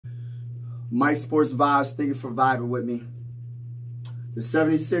Mike Sports Vibes, thank you for vibing with me. The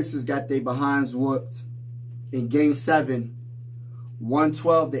 76ers got their behinds whooped in Game 7,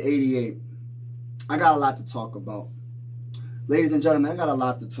 112-88. I got a lot to talk about. Ladies and gentlemen, I got a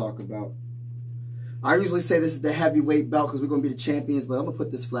lot to talk about. I usually say this is the heavyweight belt because we're going to be the champions, but I'm going to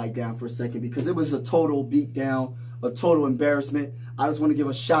put this flag down for a second because it was a total beatdown, a total embarrassment. I just want to give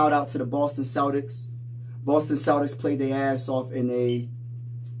a shout out to the Boston Celtics. Boston Celtics played their ass off and they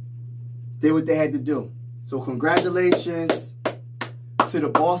did what they had to do. So congratulations to the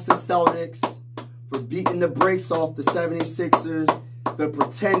Boston Celtics for beating the brakes off the 76ers, the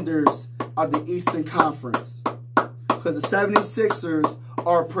pretenders of the Eastern Conference. Because the 76ers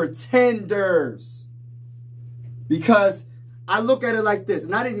are pretenders. Because I look at it like this,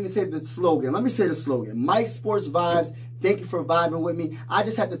 and I didn't even say the slogan. Let me say the slogan. Mike Sports Vibes, thank you for vibing with me. I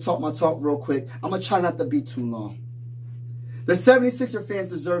just have to talk my talk real quick. I'm going to try not to be too long. The 76er fans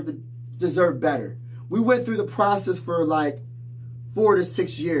deserve better. We went through the process for like 4 to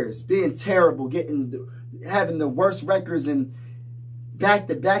 6 years, being terrible, having the worst records in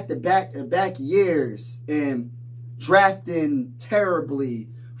back-to-back years, and drafting terribly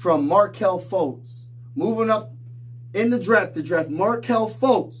from Markelle Fultz, moving up in the draft to draft Markelle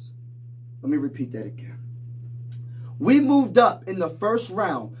Fultz. Let me repeat that again. We moved up in the first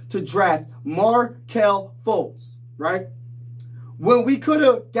round to draft Markelle Fultz, right? When we could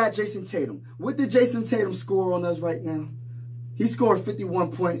have got Jason Tatum. What did Jason Tatum score on us right now? He scored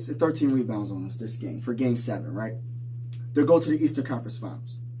 51 points and 13 rebounds on us this game for Game 7, right? To go to the Eastern Conference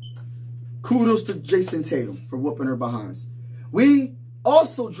Finals. Kudos to Jason Tatum for whooping her behinds. We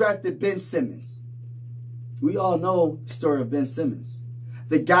also drafted Ben Simmons. We all know the story of Ben Simmons.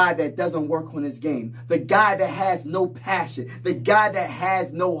 The guy that doesn't work on his game. The guy that has no passion. The guy that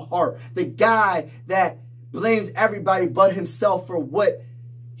has no heart. The guy that blames everybody but himself for what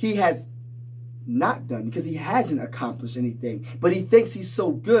he has not done. Because he hasn't accomplished anything. But he thinks he's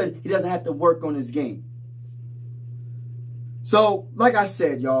so good, he doesn't have to work on his game. So, like I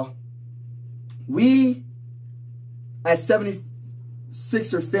said, y'all, we, as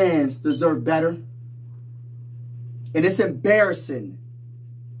 76er fans, deserve better. And it's embarrassing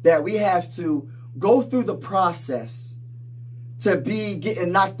that we have to go through the process to be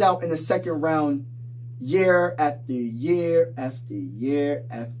getting knocked out in the second round year after year after year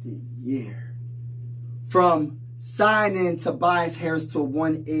after year. From signing Tobias Harris to a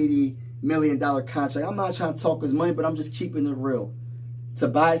 $180 million contract. I'm not trying to talk his money, but I'm just keeping it real.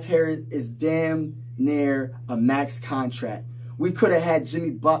 Tobias Harris is damn near a max contract. We could have had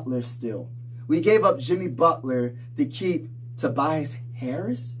Jimmy Butler still. We gave up Jimmy Butler to keep Tobias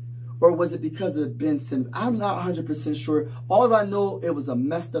Harris? Or was it because of Ben Simmons? I'm not 100% sure. All I know, it was a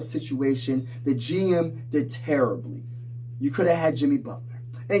messed up situation. The GM did terribly. You could have had Jimmy Butler.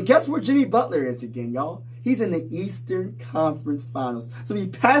 And guess where Jimmy Butler is again, y'all? He's in the Eastern Conference Finals. So we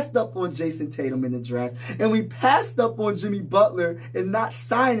passed up on Jason Tatum in the draft. And we passed up on Jimmy Butler in not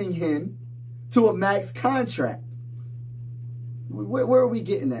signing him to a max contract. Where are we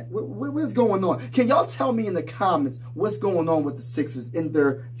getting at? What's going on? Can y'all tell me in the comments what's going on with the Sixers in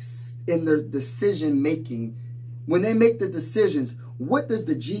their decision making? When they make the decisions, what does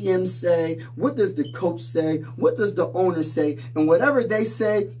the GM say? What does the coach say? What does the owner say? And whatever they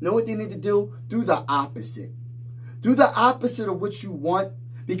say, know what they need to do? Do the opposite. Do the opposite of what you want,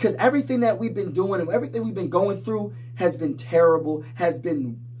 because everything that we've been doing and everything we've been going through has been terrible,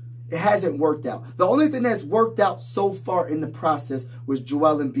 it hasn't worked out. The only thing that's worked out so far in the process was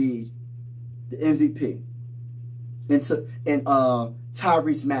Joel Embiid, the MVP, and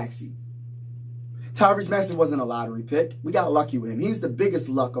Tyrese Maxey. Tyrese Maxey wasn't a lottery pick. We got lucky with him. He was the biggest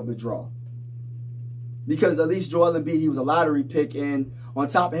luck of the draw. Because at least Joel Embiid, he was a lottery pick, and on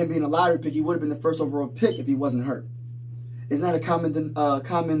top of him being a lottery pick, he would have been the first overall pick if he wasn't hurt. Isn't that a common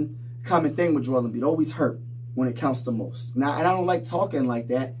thing with Joel Embiid? Always hurt when it counts the most. Now, and I don't like talking like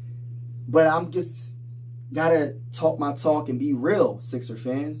that, but I'm just gotta talk my talk and be real, Sixer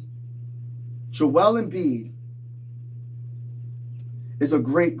fans. Joel Embiid is a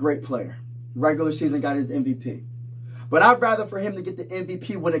great, great player. Regular season got his MVP. But I'd rather for him to get the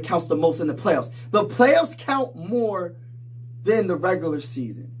MVP when it counts the most in the playoffs. The playoffs count more than the regular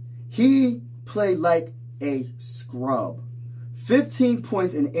season. He played like a scrub. 15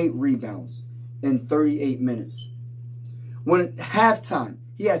 points and 8 rebounds in 38 minutes. When at halftime,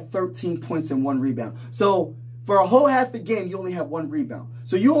 he had 13 points and 1 rebound. So for a whole half the game, you only had 1 rebound.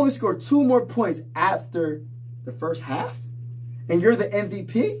 So you only scored 2 more points after the first half? And you're the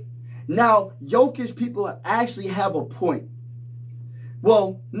MVP? Now, Jokic people actually have a point.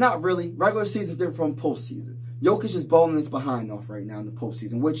 Well, not really. Regular season is different from postseason. Jokic is balling his behind off right now in the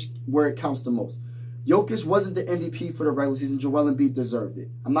postseason, where it counts the most. Jokic wasn't the MVP for the regular season. Joel Embiid deserved it.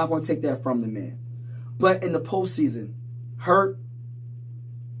 I'm not going to take that from the man. But in the postseason, hurt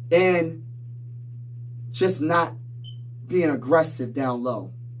and just not being aggressive down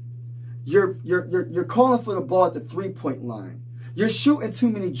low. You're calling for the ball at the three-point line. You're shooting too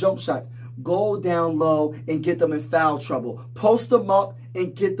many jump shots. Go down low and get them in foul trouble. Post them up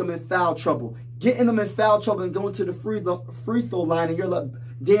and get them in foul trouble. Getting them in foul trouble and going to the free throw line, and you're like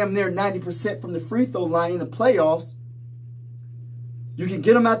damn near 90% from the free throw line in the playoffs. You can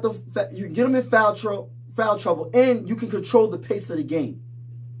get them in foul trouble, and you can control the pace of the game.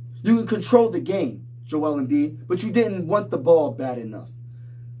 You can control the game, Joel Embiid, but you didn't want the ball bad enough.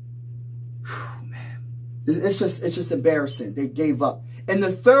 Whew, man, it's just embarrassing. They gave up. In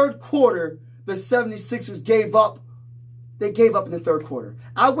the third quarter, the 76ers gave up. They gave up in the third quarter.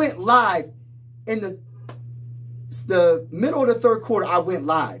 I went live in the middle of the third quarter. I went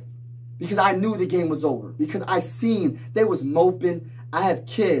live because I knew the game was over. Because I seen they was moping. I have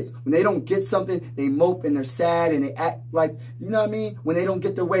kids. When they don't get something, they mope and they're sad and they act like, you know what I mean? When they don't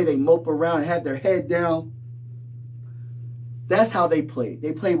get their way, they mope around and have their head down. That's how they played.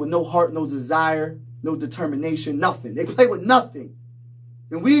 They played with no heart, no desire, no determination, nothing. They played with nothing.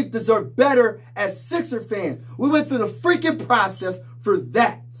 And we deserve better as Sixer fans. We went through the freaking process for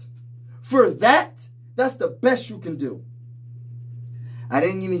that. For that, that's the best you can do. I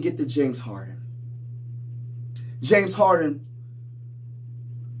didn't even get to James Harden. James Harden,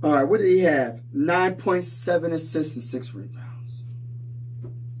 all right, what did he have? 9.7 assists and 6 rebounds.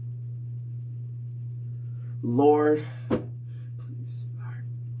 Lord, please. All right.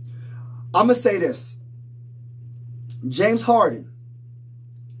 I'm going to say this. James Harden,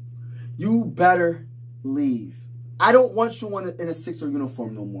 you better leave. I don't want you in a Sixer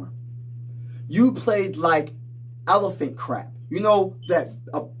uniform no more. You played like elephant crap. You know that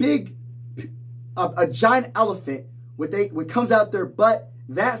a giant elephant, what comes out their butt,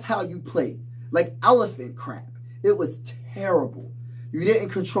 that's how you played. Like elephant crap. It was terrible. You didn't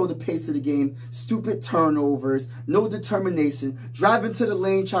control the pace of the game. Stupid turnovers. No determination. Driving to the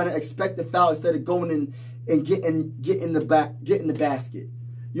lane trying to expect the foul instead of going in and get in the basket.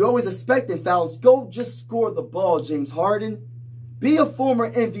 You're always expecting fouls. Go just score the ball, James Harden. Be a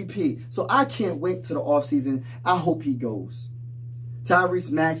former MVP. So I can't wait till the offseason. I hope he goes. Tyrese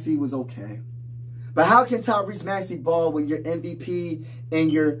Maxey was okay. But how can Tyrese Maxey ball when your MVP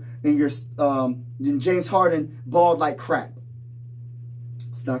and James Harden balled like crap?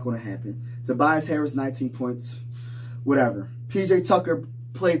 It's not going to happen. Tobias Harris, 19 points. Whatever. PJ Tucker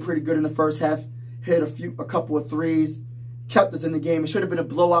played pretty good in the first half. Hit a couple of threes. Kept us in the game. It should have been a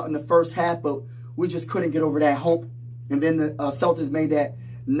blowout in the first half, but we just couldn't get over that hump. And then the Celtics made that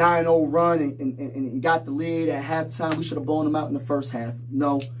 9-0 run and got the lead at halftime. We should have blown them out in the first half.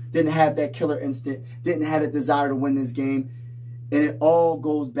 No, didn't have that killer instinct. Didn't have a desire to win this game. And it all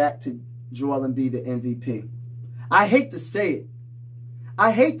goes back to Joel Embiid, the MVP. I hate to say it.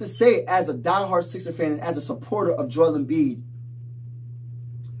 I hate to say it as a diehard Sixer fan and as a supporter of Joel Embiid.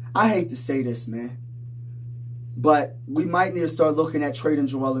 I hate to say this, man. But we might need to start looking at trading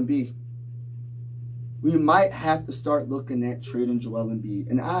Joel Embiid. We might have to start looking at trading Joel Embiid.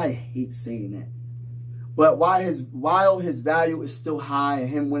 And I hate saying that. But while his value is still high and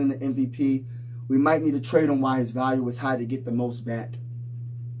him winning the MVP, we might need to trade him while his value is high to get the most back.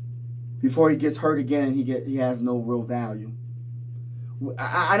 Before he gets hurt again and he has no real value.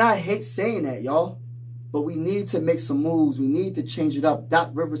 And I hate saying that, y'all. But we need to make some moves. We need to change it up. Doc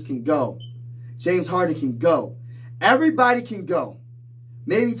Rivers can go. James Harden can go. Everybody can go.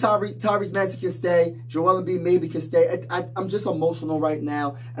 Maybe Tyrese Maxey can stay. Joel Embiid maybe can stay. I'm just emotional right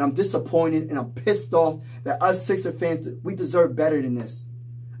now. And I'm disappointed and I'm pissed off that us Sixer fans, we deserve better than this.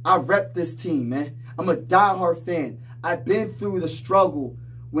 I rep this team, man. I'm a diehard fan. I've been through the struggle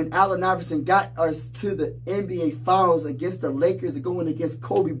when Allen Iverson got us to the NBA Finals against the Lakers and going against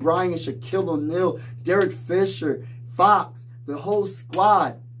Kobe Bryant, Shaquille O'Neal, Derek Fisher, Fox, the whole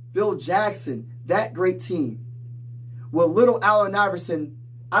squad, Phil Jackson, that great team. Well, little Allen Iverson,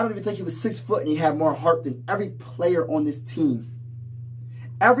 I don't even think he was 6 foot and he had more heart than every player on this team.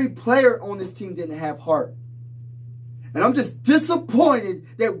 Every player on this team didn't have heart. And I'm just disappointed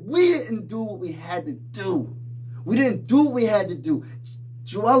that we didn't do what we had to do. We didn't do what we had to do.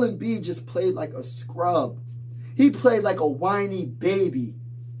 Joel Embiid just played like a scrub. He played like a whiny baby.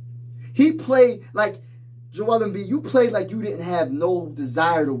 He played like, Joel Embiid, you played like you didn't have no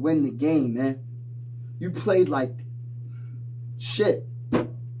desire to win the game, man. You played like shit.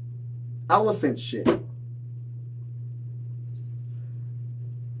 Elephant shit.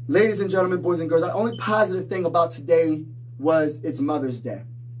 Ladies and gentlemen, boys and girls, the only positive thing about today was it's Mother's Day.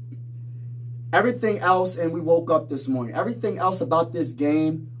 Everything else, and we woke up this morning, everything else about this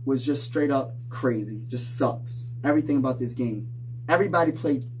game was just straight up crazy. Just sucks. Everything about this game. Everybody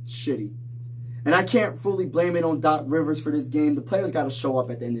played shitty. And I can't fully blame it on Doc Rivers for this game. The players got to show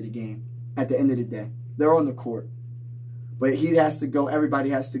up at the end of the game. At the end of the day. They're on the court. But he has to go.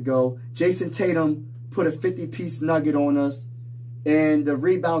 Everybody has to go. Jason Tatum put a 50-piece nugget on us. And the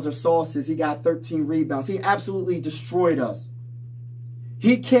rebounds are sauces. He got 13 rebounds. He absolutely destroyed us.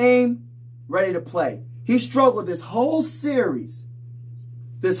 He came ready to play. He struggled this whole series.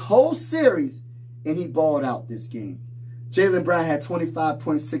 And he balled out this game. Jaylen Brown had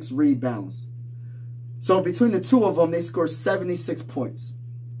 25.6 rebounds. So between the two of them, they scored 76 points.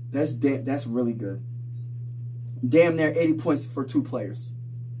 That's really good. Damn near 80 points for two players.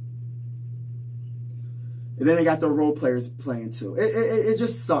 And then they got the role players playing too. It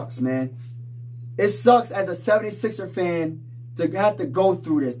just sucks, man. It sucks as a 76er fan to have to go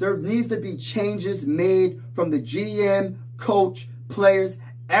through this. There needs to be changes made from the GM, coach, players.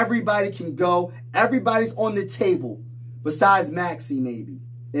 Everybody can go. Everybody's on the table. Besides Maxey, maybe.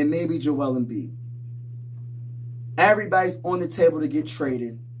 And maybe Joel Embiid. Everybody's on the table to get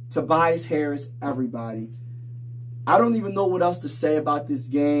traded. Tobias Harris, everybody. I don't even know what else to say about this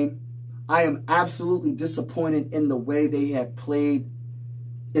game. I am absolutely disappointed in the way they have played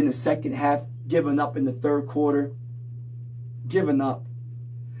in the second half, giving up in the third quarter. Giving up.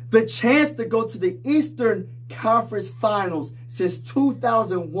 The chance to go to the Eastern Conference Finals since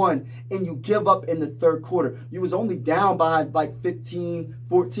 2001, and you give up in the third quarter. You was only down by like 15,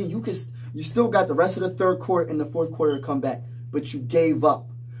 14. You still got the rest of the third quarter and the fourth quarter to come back, but you gave up.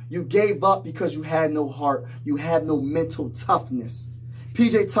 You gave up because you had no heart. You had no mental toughness.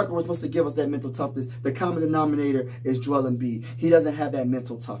 PJ Tucker was supposed to give us that mental toughness. The common denominator is Joel Embiid. He doesn't have that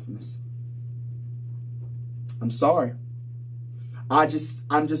mental toughness. I'm sorry. I'm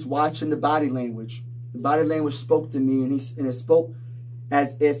just watching the body language. The body language spoke to me, and it spoke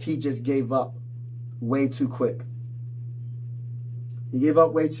as if he just gave up way too quick. He gave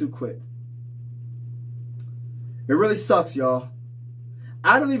up way too quick. It really sucks, y'all.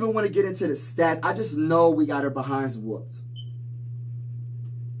 I don't even want to get into the stats. I just know we got our behinds whooped.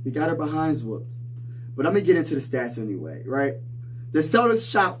 We got our behinds whooped. But I'm going to get into the stats anyway, right? The Celtics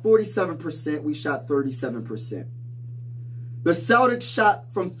shot 47%. We shot 37%. The Celtics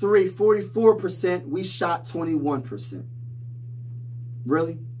shot from three 44%. We shot 21%.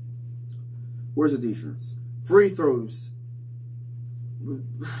 Really? Where's the defense? Free throws.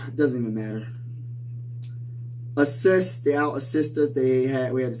 Doesn't even matter. Assists, they out-assist us. We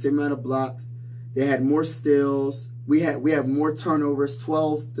had the same amount of blocks. They had more steals. We have more turnovers,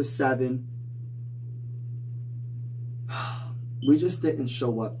 12-7. We just didn't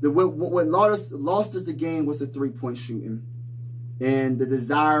show up. What lost us the game was the three-point shooting and the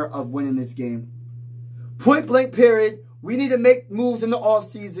desire of winning this game. Point blank period. We need to make moves in the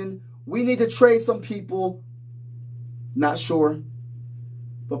offseason. We need to trade some people. Not sure,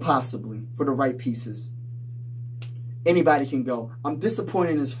 but possibly for the right pieces. Anybody can go. I'm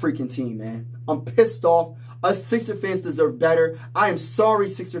disappointed in this freaking team, man. I'm pissed off. Us Sixer fans deserve better. I am sorry,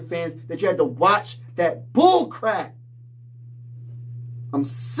 Sixer fans, that you had to watch that bull crap. I'm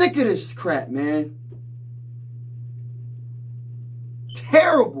sick of this crap, man.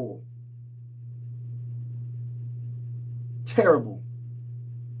 Terrible. Terrible.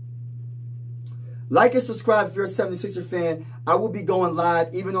 Like and subscribe if you're a 76er fan. I will be going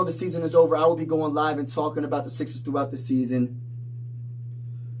live. Even though the season is over, I will be going live and talking about the Sixers throughout the season.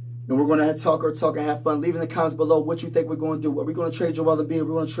 And we're going to talk and have fun. Leave in the comments below what you think we're going to do. Are we going to trade Joel Embiid?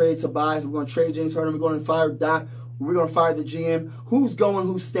 We're going to trade Tobias. We're going to trade James Harden. We're going to fire Doc. We're going to fire the GM. Who's going?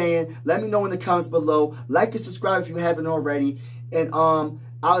 Who's staying? Let me know in the comments below. Like and subscribe if you haven't already. And I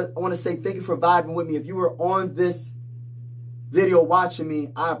want to say thank you for vibing with me. If you were on this video watching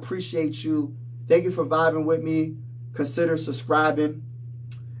me, I appreciate you. Thank you for vibing with me. Consider subscribing.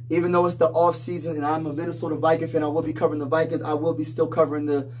 Even though it's the off season and I'm a Minnesota Viking fan, I will be covering the Vikings. I will be still covering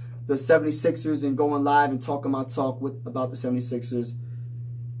the 76ers and going live and talking my talk about the 76ers.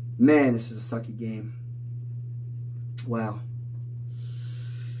 Man, this is a sucky game. Wow.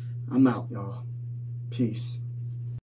 I'm out, y'all. Peace.